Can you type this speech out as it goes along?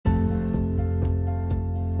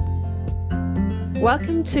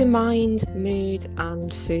Welcome to Mind, Mood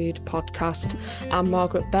and Food podcast. I'm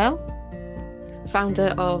Margaret Bell,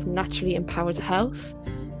 founder of Naturally Empowered Health,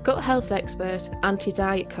 gut health expert,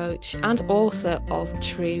 anti-diet coach and author of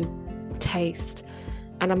True Taste.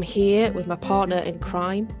 And I'm here with my partner in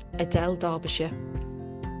crime, Adele Derbyshire.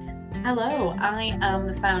 Hello, I am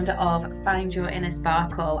the founder of Find Your Inner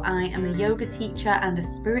Sparkle. I am a yoga teacher and a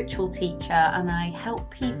spiritual teacher, and I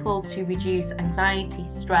help people to reduce anxiety,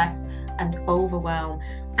 stress, and overwhelm,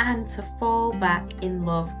 and to fall back in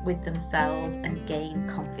love with themselves and gain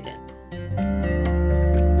confidence.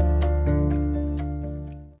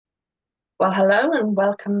 Well, hello and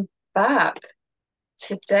welcome back.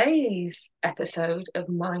 Today's episode of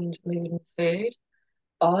Mind, Mood and Food.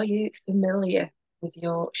 Are you familiar with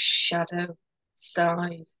your shadow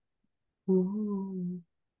side? Ooh.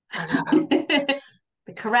 I know.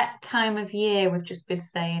 The correct time of year we've just been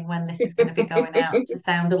saying when this is going to be going out to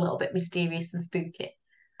sound a little bit mysterious and spooky.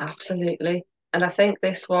 Absolutely. And I think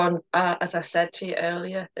this one, as I said to you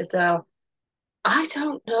earlier, Adele, I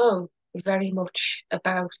don't know very much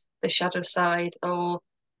about the shadow side or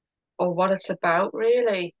what it's about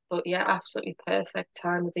really. But yeah, absolutely perfect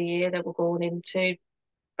time of the year that we're going into,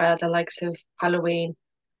 the likes of Halloween,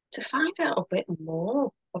 to find out a bit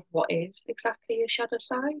more of what is exactly a shadow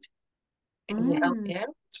side. Can you help me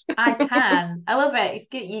out? I can. I love it. It's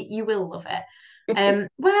good. You will love it.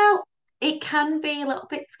 Well, it can be a little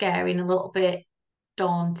bit scary and a little bit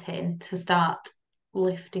daunting to start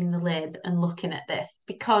lifting the lid and looking at this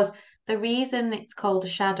because the reason it's called a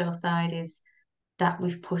shadow side is that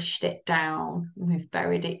we've pushed it down, we've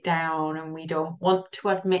buried it down, and we don't want to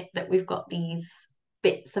admit that we've got these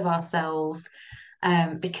bits of ourselves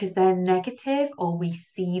because they're negative or we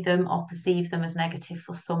see them or perceive them as negative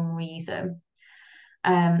for some reason.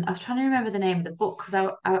 I was trying to remember the name of the book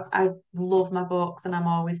because I love my books and I'm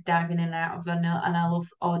always diving in and out of them, and I love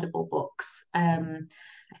Audible books. I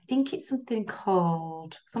think it's something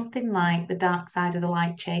like The Dark Side of the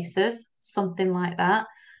Light Chasers, something like that.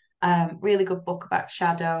 Really good book about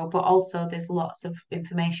shadow, but also there's lots of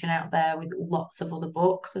information out there with lots of other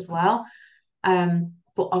books as well.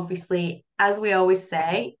 But obviously, as we always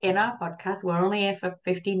say in our podcast, we're only here for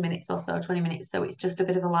 15 minutes or so, 20 minutes. So it's just a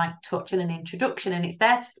bit of a light touch and an introduction. And it's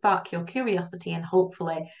there to spark your curiosity and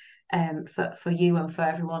hopefully for you and for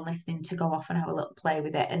everyone listening to go off and have a little play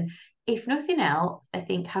with it. And if nothing else, I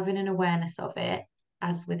think having an awareness of it,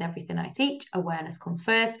 as with everything I teach, awareness comes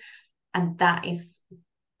first. And that is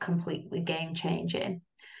completely game changing.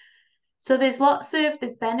 So there's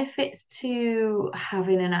benefits to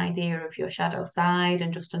having an idea of your shadow side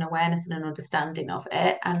and just an awareness and an understanding of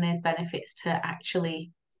it. And there's benefits to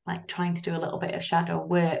actually like trying to do a little bit of shadow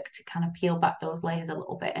work to kind of peel back those layers a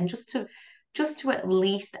little bit and just to at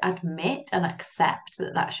least admit and accept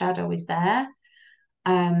that that shadow is there.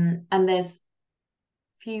 And there's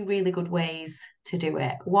few really good ways to do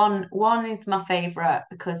it. One is my favorite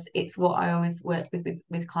because it's what I always work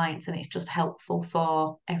with clients, and it's just helpful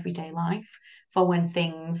for everyday life, for when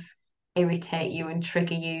things irritate you and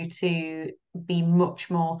trigger you, to be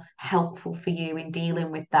much more helpful for you in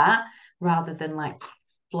dealing with that rather than like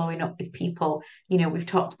blowing up with people. You know, we've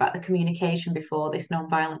talked about the communication before, this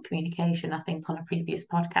non-violent communication, I think, on a previous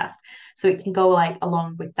podcast. So it can go like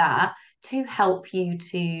along with that to help you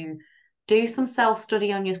to do some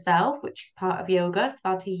self-study on yourself, which is part of yoga,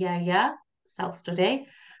 Svadhyaya, self-study,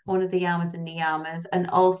 one of the yamas and niyamas, and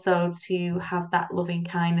also to have that loving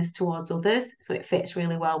kindness towards others. So it fits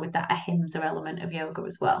really well with that ahimsa element of yoga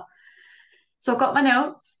as well. So I've got my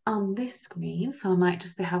notes on this screen, so I might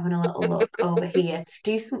just be having a little look over here to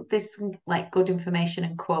do there's some like good information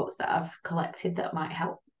and quotes that I've collected that might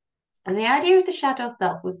help. And the idea of the shadow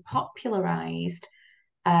self was popularized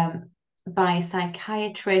um, by a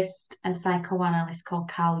psychiatrist and psychoanalyst called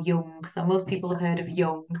Carl Jung. So most people have heard of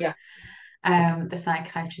Jung. Yeah. The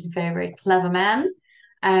psychiatrist is a very, very clever man.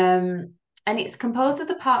 And it's composed of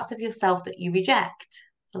the parts of yourself that you reject.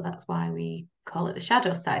 So that's why we call it the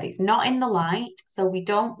shadow side. It's not in the light, so we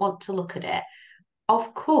don't want to look at it.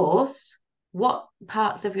 Of course, what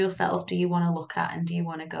parts of yourself do you want to look at and do you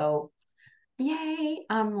want to go, yay,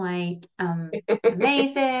 I'm like,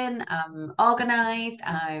 amazing, I'm organized,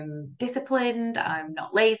 I'm disciplined, I'm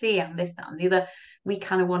not lazy, I'm this, that, and the other. We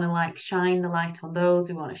kind of want to like shine the light on those,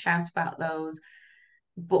 we want to shout about those.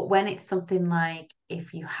 But when it's something like,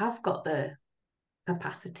 if you have got the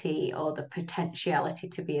capacity or the potentiality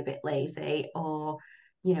to be a bit lazy or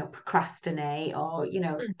procrastinate or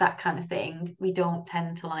that kind of thing, we don't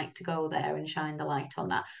tend to like to go there and shine the light on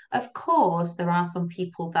that. Of course, there are some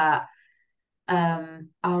people that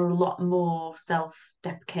are a lot more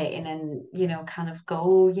self-deprecating and, kind of go,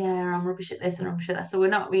 oh yeah, I'm rubbish at this and rubbish at that. So we're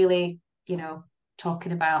not really,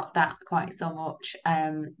 talking about that quite so much.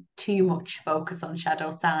 Too much focus on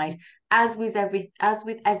shadow side. As with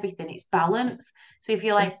everything, it's balance. So if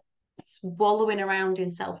you're like swallowing around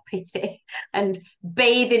in self-pity and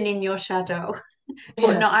bathing in your shadow,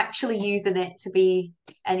 but Yeah. not actually using it to be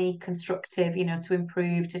any constructive, to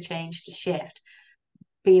improve, to change, to shift,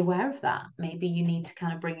 be aware of that. Maybe you need to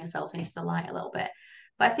kind of bring yourself into the light a little bit.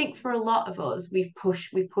 But I think for a lot of us, we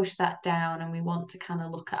push that down and we want to kind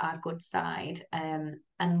of look at our good side. And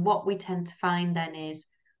what we tend to find then is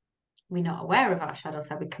we're not aware of our shadow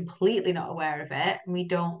side. We're completely not aware of it, and we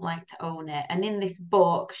don't like to own it. And in this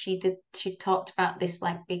book, she talked about this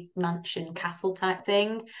like big mansion castle type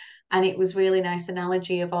thing, and it was really nice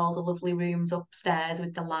analogy of all the lovely rooms upstairs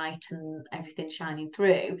with the light and everything shining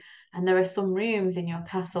through. And there are some rooms in your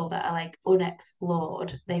castle that are like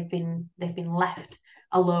unexplored. They've been left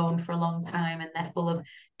alone for a long time, and they're full of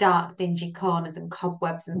dark, dingy corners and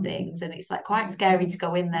cobwebs and things. And it's like quite scary to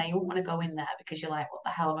go in there. You won't want to go in there because you're like, what the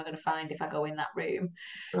hell am I going to find if I go in that room?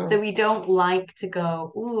 So Mm. we don't like to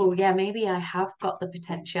go, oh, yeah, maybe I have got the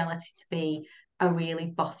potentiality to be a really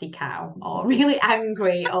bossy cow or really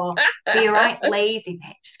angry or be a right lazy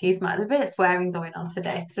bitch. Excuse me, there's a bit of swearing going on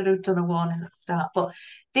today. Should have done a warning at the start. But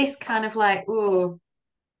this kind of like, oh,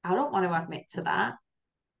 I don't want to admit to that.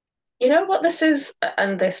 You know what this is,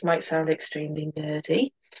 and this might sound extremely nerdy,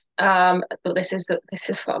 but this is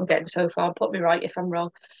what I'm getting so far. Put me right if I'm wrong.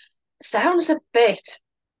 Sounds a bit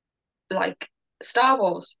like Star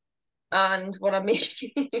Wars, and what I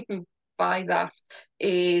mean by that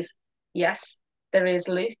is, yes, there is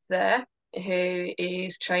Luke there who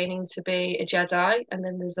is training to be a Jedi, and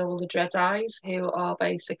then there's all the Jedis who are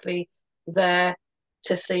basically there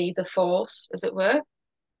to see the Force, as it were,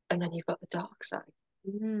 and then you've got the dark side.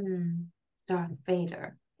 Mm, Darth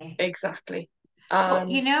Vader. Exactly. But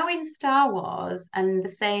And in Star Wars and the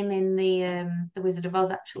same in the Wizard of Oz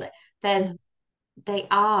actually, there's they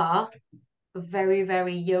are very,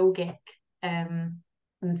 very yogic and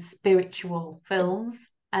spiritual films.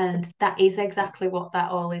 And that is exactly what that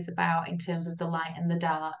all is about in terms of the light and the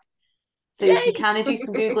dark. So if you yay! kind of do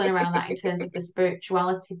some Googling around that in terms of the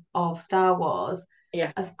spirituality of Star Wars,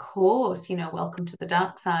 Yeah, of course, welcome to the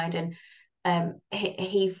dark side. And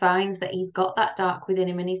he finds that he's got that dark within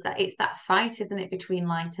him, and it's that fight, isn't it, between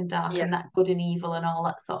light and dark, yeah, and that good and evil and all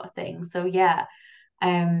that sort of thing. So yeah,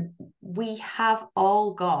 we have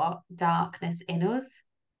all got darkness in us,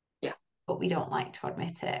 yeah. but we don't like to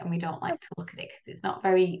admit it and we don't like to look at it because it's not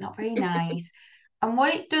very nice. And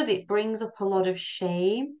what it does, it brings up a lot of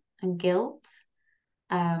shame and guilt,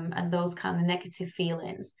 and those kind of negative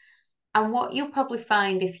feelings. And what you'll probably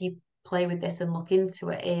find if you play with this and look into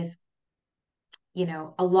it is,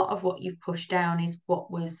 a lot of what you've pushed down is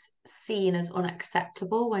what was seen as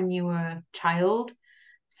unacceptable when you were a child.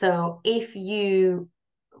 So if you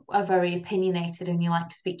are very opinionated and you like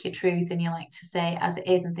to speak your truth and you like to say it as it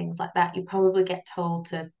is and things like that, you probably get told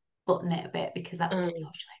to button it a bit because that's not Mm.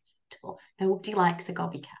 socially acceptable. Nobody likes a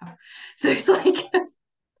gobby cow. So it's like,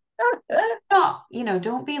 not,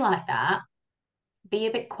 don't be like that. Be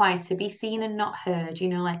a bit quieter, be seen and not heard,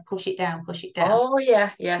 like push it down, push it down. Oh yeah,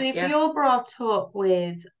 So yeah, if yeah, you're brought up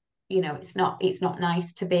with, it's not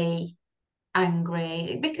nice to be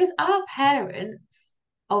angry because our parents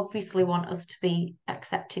obviously want us to be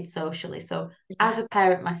accepted socially. So yeah, as a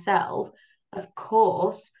parent myself, of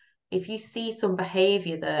course, if you see some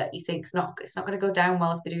behavior that you think it's not going to go down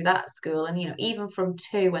well if they do that at school, and even from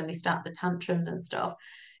 2 when they start the tantrums and stuff,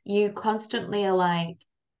 you constantly are like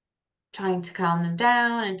trying to calm them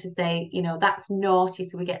down and to say, that's naughty,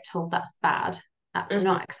 so we get told that's bad. That's hmm,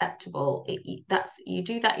 not acceptable. That's you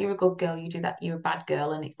do that, you're a good girl. You do that, you're a bad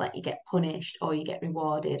girl, and it's like you get punished or you get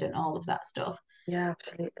rewarded and all of that stuff. yeah,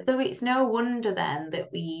 absolutely. So it's no wonder then that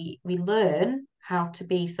we learn how to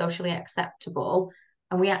be socially acceptable,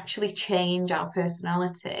 and we actually change our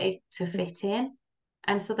personality to fit in.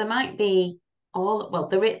 And so there might be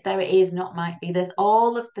there is not might be there's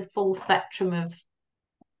all of the full spectrum of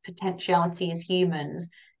potentiality as humans.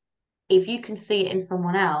 If you can see it in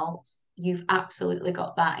someone else, you've absolutely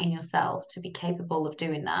got that in yourself to be capable of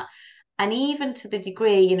doing that. And even to the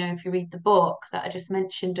degree, if you read the book that I just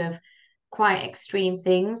mentioned of quite extreme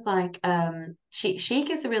things, like she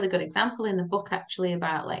gives a really good example in the book actually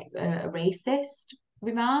about like a racist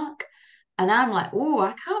remark. And I'm like, oh,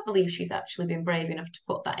 I can't believe she's actually been brave enough to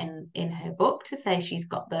put that in her book to say she's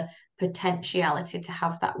got the potentiality to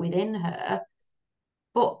have that within her.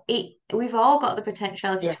 But we've all got the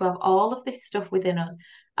potentiality Yeah, to have all of this stuff within us.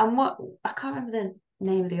 And what I can't remember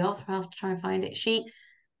name of the author. I'll have to try and find it.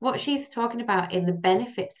 What she's talking about in the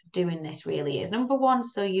benefits of doing this really is number one,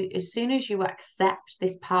 so you, as soon as you accept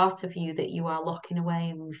this part of you that you are locking away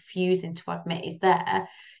and refusing to admit is there,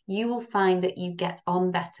 you will find that you get on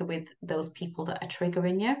better with those people that are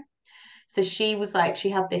triggering you. So she was like, she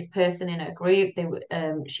had this person in her group. They were,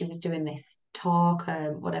 she was doing this talk,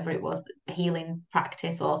 whatever it was, healing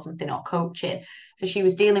practice or something, or coaching. So she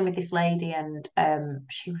was dealing with this lady, and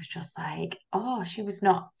she was just like, oh, she was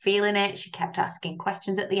not feeling it. She kept asking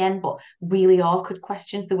questions at the end, but really awkward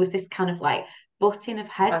questions. There was this kind of like butting of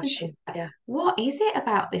heads, and she's Passion. like, Yeah. what is it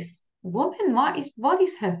about this woman? What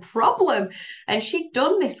is her problem? And she'd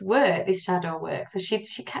done this work, this shadow work. So she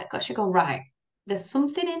kept she gone, right, there's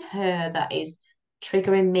something in her that is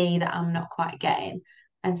triggering me that I'm not quite getting.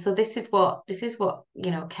 And so this is what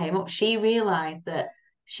came up. She realized that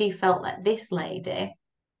she felt that this lady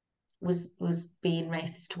was being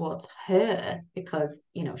racist towards her because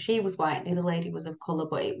she was white, the other lady was of color,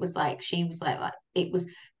 but it was like she was like it was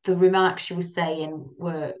the remarks she was saying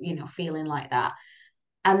were feeling like that.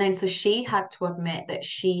 And then so she had to admit that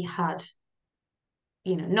she had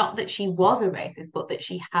not that she was a racist, but that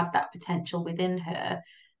she had that potential within her,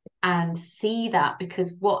 and see that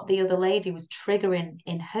because what the other lady was triggering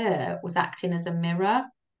in her was acting as a mirror.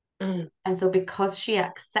 Mm. And so because she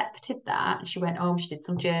accepted that and she went home, she did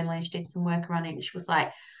some journaling, she did some work around it, and she was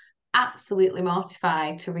like absolutely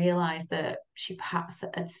mortified to realize that she perhaps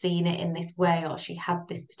had seen it in this way, or she had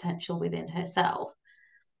this potential within herself.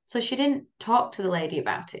 So she didn't talk to the lady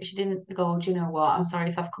about it. She didn't go, do you know what? I'm sorry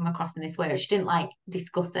if I've come across in this way. Or she didn't like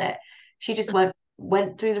discuss it. She just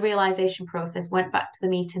went through the realization process, went back to the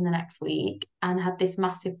meeting the next week, and had this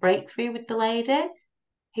massive breakthrough with the lady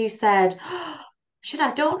who said, oh, should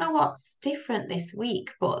I don't know what's different this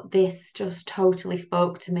week, but this just totally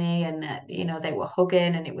spoke to me. And they were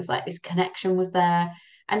hugging, and it was like this connection was there.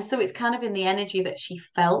 And so it's kind of in the energy that she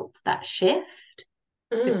felt that shift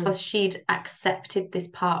Mm. because she'd accepted this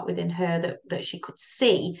part within her that she could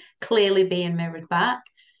see clearly being mirrored back.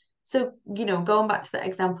 So, going back to that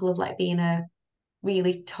example of like being a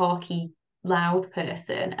really talky, loud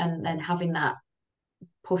person and then having that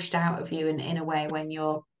pushed out of you in a way when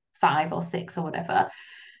you're 5 or 6 or whatever,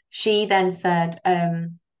 she then said,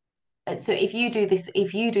 so if you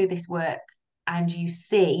do this work and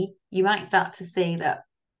you might start to see that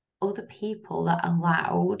other people that are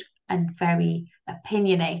loud and very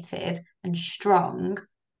opinionated and strong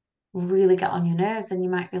really get on your nerves, and you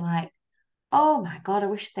might be like, oh my God, I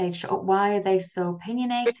wish they'd shut up. Why are they so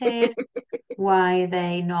opinionated? Why are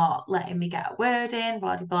they not letting me get a word in?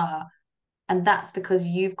 Blah, blah, blah. And that's because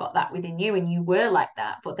you've got that within you and you were like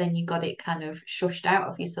that, but then you got it kind of shushed out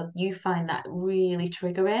of you. So you find that really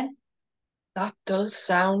triggering. That does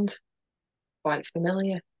sound quite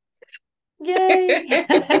familiar. Yay.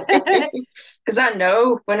 Because I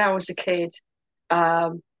know when I was a kid,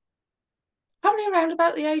 um, probably around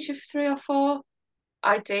about the age of 3 or 4,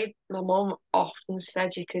 I did. My mum often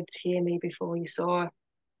said you could hear me before you saw her.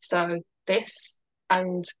 So this,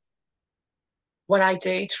 and when I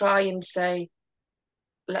do try and say,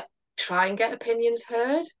 let try and get opinions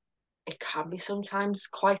heard, it can be sometimes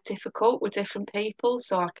quite difficult with different people.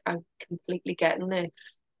 So I'm completely getting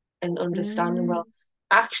this and understanding, Mm, well,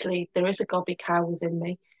 actually, there is a gobby cow within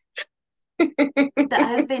me. that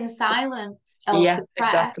has been silenced or Yeah,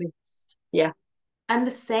 suppressed. exactly. Yeah. And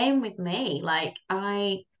the same with me. Like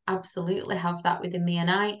I absolutely have that within me. And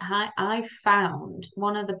I found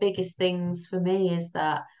one of the biggest things for me is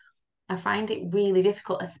that I find it really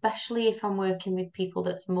difficult, especially if I'm working with people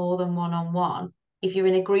that's more than one on one. If you're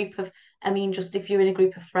in a group of, I mean, just if you're in a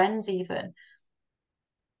group of friends, even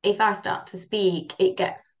if I start to speak, it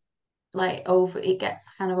gets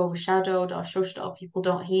kind of overshadowed or shushed, or people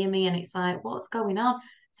don't hear me, and it's like, what's going on?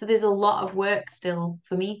 So there's a lot of work still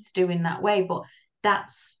for me to do in that way, but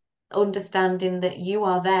that's understanding that you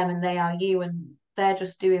are them and they are you, and they're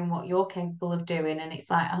just doing what you're capable of doing. And it's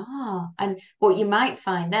like, and what you might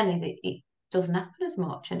find then is it doesn't happen as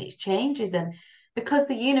much and it changes. And because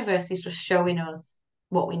the universe is just showing us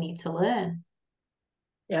what we need to learn.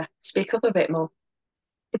 Yeah. Speak up a bit more.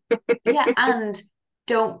 Yeah, and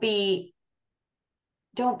don't be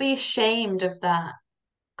don't be ashamed of that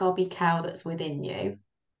gobby cow that's within you.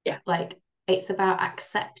 Yeah. Like it's about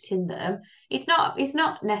accepting them. It's not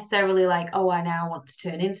necessarily like, oh, I now want to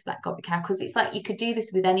turn into that gobby cow, because it's like you could do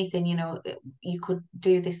this with anything, you could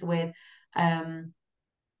do this with um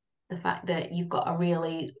the fact that you've got a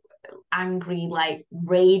really angry, like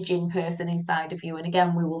raging person inside of you. And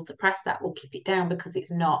again, we will suppress that, we'll keep it down because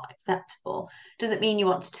it's not acceptable. Doesn't mean you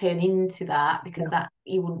want to turn into that, because No. that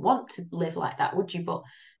you wouldn't want to live like that, would you? But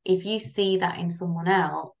if you see that in someone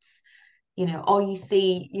else, or you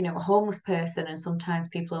see, a homeless person, and sometimes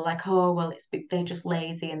people are like, oh, well, they're just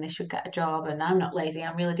lazy and they should get a job. And I'm not lazy.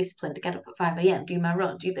 I'm really disciplined to get up at 5 a.m., do my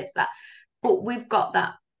run, do this, that. But we've got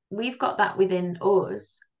that within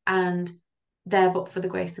us, and there, but for the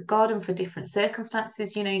grace of God and for different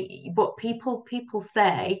circumstances, but people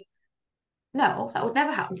say, no, that would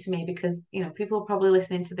never happen to me, because people are probably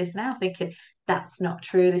listening to this now thinking that's not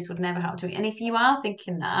true, this would never happen to me. And if you are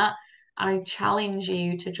thinking that, I challenge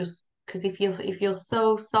you to just, because if you're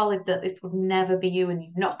so solid that this would never be you and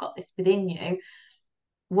you've not got this within you,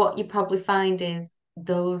 what you probably find is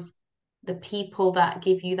the people that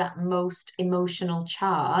give you that most emotional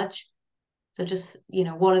charge. So just,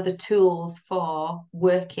 one of the tools for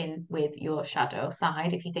working with your shadow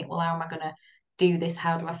side, if you think, well, how am I going to do this?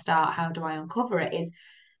 How do I start? How do I uncover it?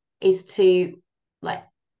 Is to, like,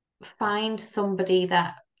 find somebody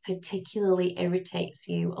that particularly irritates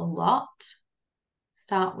you a lot.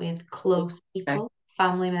 Start with close Okay. people,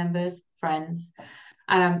 family members, friends.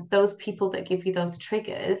 Those people that give you those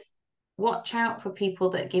triggers. Watch out for people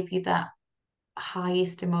that give you that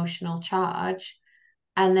highest emotional charge,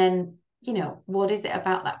 and then, what is it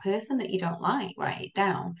about that person that you don't like? Write it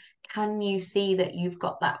down. Can you see that you've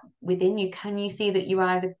got that within you? Can you see that you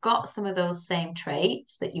either got some of those same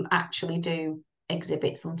traits that you actually do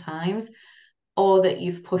exhibit sometimes, or that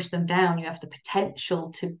you've pushed them down? You have the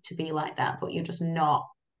potential to be like that, but you're just not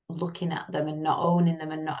looking at them and not owning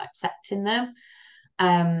them and not accepting them.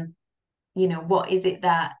 Um, what is it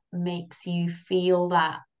that makes you feel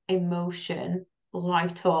that emotion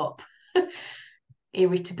light up?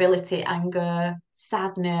 Irritability, anger,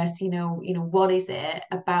 sadness, what is it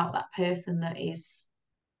about that person that is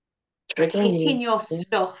Triggering you. hitting your Yeah.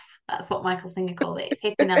 stuff? That's what Michael Singer called it. It's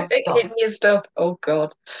hitting our stuff. Hitting your stuff. Oh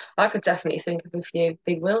God. I could definitely think of a few.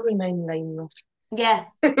 They will remain nameless. Yes,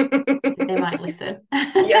 they might listen.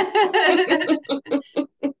 Yes.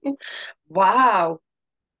 Wow.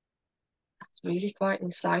 That's really quite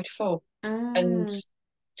insightful. And Mm,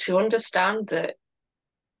 to understand that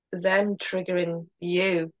them triggering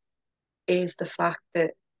you is the fact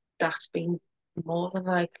that that's been more than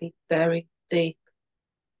likely very deep.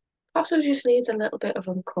 Possibly just needs a little bit of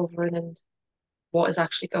uncovering and what is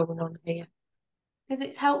actually going on here. because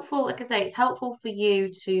it's helpful, like I say, it's helpful for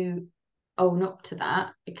you to own up to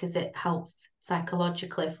that, because it helps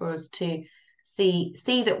psychologically for us to see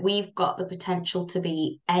that we've got the potential to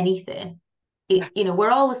be anything. Yeah. We're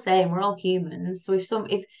all the same, we're all humans. So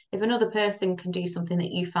if another person can do something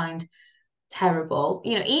that you find terrible,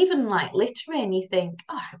 even like littering, you think,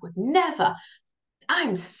 oh, I would never.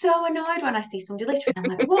 I'm so annoyed when I see somebody littering. I'm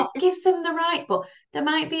like, what gives them the right? But there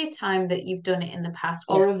might be a time that you've done it in the past,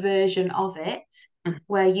 Yeah. or a version of it Mm.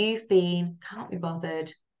 where you've been, can't be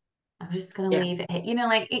bothered. I'm just gonna Yeah. leave it here.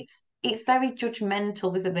 Like it's very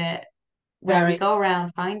judgmental, isn't it? Where we Very. go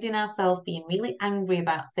around finding ourselves being really angry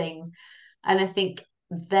about things. And I think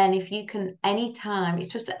then if you can anytime, it's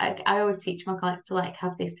just I always teach my clients to like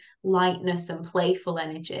have this lightness and playful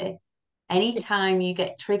energy. Anytime you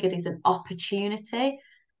get triggered is an opportunity.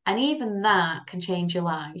 And even that can change your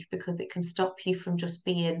life, because it can stop you from just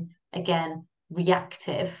being, again,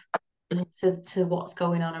 reactive Mm. to what's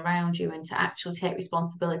going on around you, and to actually take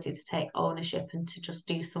responsibility, to take ownership, and to just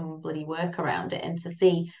do some bloody work around it, and to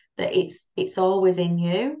see that it's always in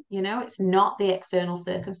you. It's not the external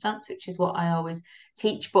circumstance, which is what I always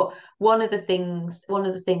teach. But one of the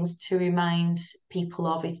things to remind people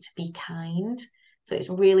of is to be kind. So it's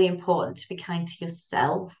really important to be kind to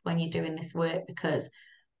yourself when you're doing this work, because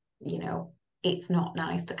you know it's not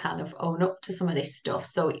nice to kind of own up to some of this stuff,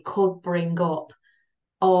 so it could bring up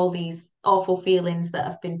all these awful feelings that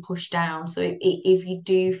have been pushed down. So if you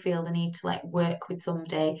do feel the need to like work with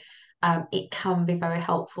somebody, it can be very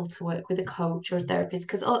helpful to work with a coach or a therapist,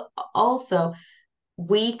 because also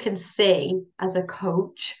we can see as a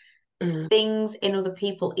coach Mm. things in other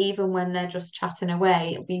people, even when they're just chatting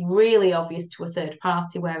away. It'll be really obvious to a third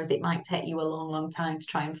party, whereas it might take you a long, long time to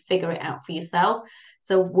try and figure it out for yourself.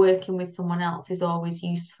 So working with someone else is always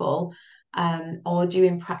useful. Or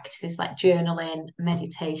doing practices like journaling,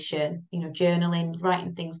 meditation, journaling,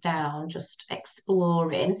 writing things down, just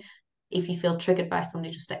exploring. If you feel triggered by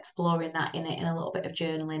somebody, just exploring that in a little bit of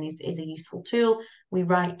journaling is a useful tool. We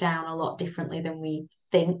write down a lot differently than we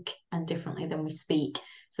think and differently than we speak.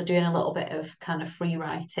 So doing a little bit of kind of free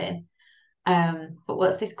writing. But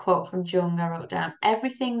what's this quote from Jung I wrote down?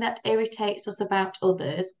 Everything that irritates us about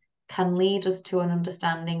others can lead us to an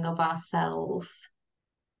understanding of ourselves.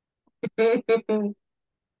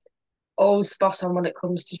 All spot on when it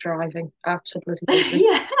comes to driving. Absolutely.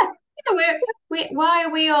 Yeah. Why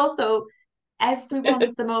are we also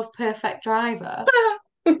everyone's the most perfect driver,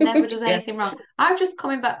 never does Yeah. anything wrong. I'm just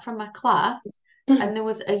coming back from my class, and there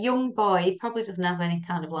was a young boy, he probably doesn't have any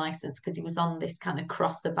kind of license because he was on this kind of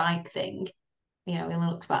crosser bike thing. He only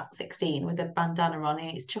looks about 16 with a bandana on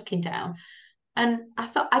and he's chucking down. And I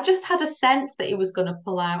thought, I just had a sense that he was going to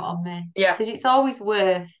pull out on me Yeah. because it's always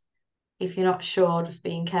worth, if you're not sure, just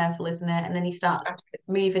being careful, isn't it? And then he starts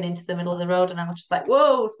moving into the middle of the road, and I was just like,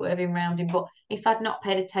 whoa, swerving around him. But if I'd not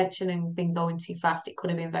paid attention and been going too fast, it could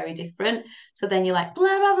have been very different. So then you're like,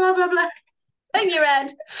 blah, blah, blah, blah, blah, in your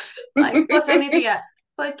head. Like, what an idiot.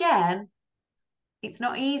 But again, it's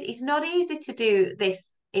not easy. It's not easy to do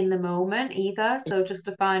this in the moment either. So just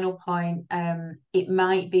a final point, it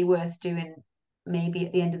might be worth doing maybe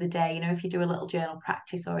at the end of the day, if you do a little journal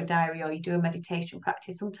practice or a diary or you do a meditation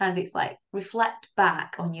practice, sometimes it's like reflect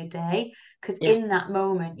back on your day because Yeah. in that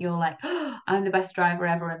moment you're like, oh, I'm the best driver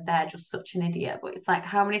ever and they're just such an idiot. But it's like,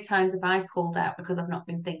 how many times have I pulled out because I've not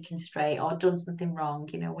been thinking straight or done something wrong?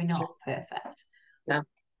 We're not perfect. No,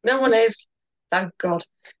 no one is. Thank God.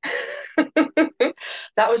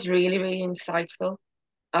 That was really, really insightful.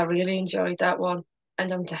 I really enjoyed that one.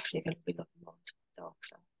 And I'm definitely going to be looking more into the dark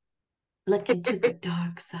side. Look into the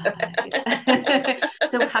dark side.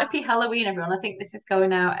 So happy Halloween, everyone. I think this is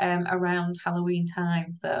going out around Halloween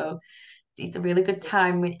time. So it's a really good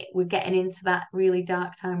time. We're getting into that really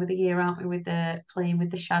dark time of the year, aren't we, with the playing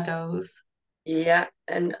with the shadows. Yeah,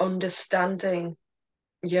 and understanding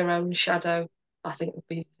your own shadow, I think would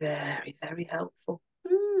be very, very helpful.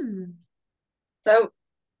 Hmm. So,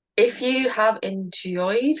 if you have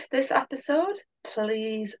enjoyed this episode,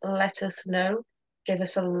 please let us know. Give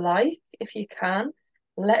us a like if you can.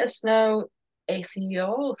 Let us know if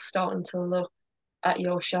you're starting to look at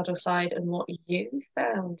your shadow side and what you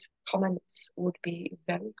found. Comments would be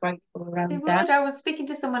very grateful They around that. would. I was speaking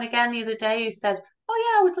to someone again the other day who said, oh,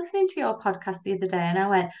 yeah, I was listening to your podcast the other day. And I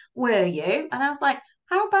went, were you? And I was like,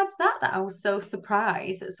 how bad's that I was so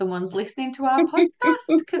surprised that someone's listening to our podcast?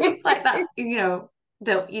 Because it's like that,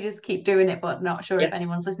 don't you just keep doing it, but not sure Yeah, if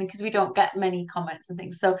anyone's listening because we don't get many comments and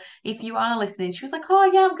things. So if you are listening, she was like, oh,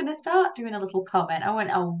 yeah, I'm going to start doing a little comment. I went,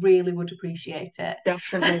 I really would appreciate it.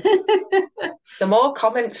 definitely. The more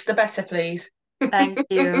comments, the better, please. Thank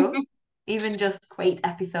you. Even just great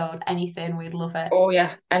episode, anything, we'd love it. Oh,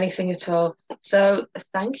 yeah, anything at all. So,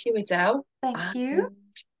 thank you, Adele. Thank you.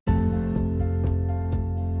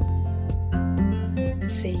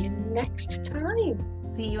 See you next time.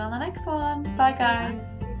 See you on the next one. Bye,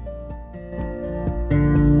 guys.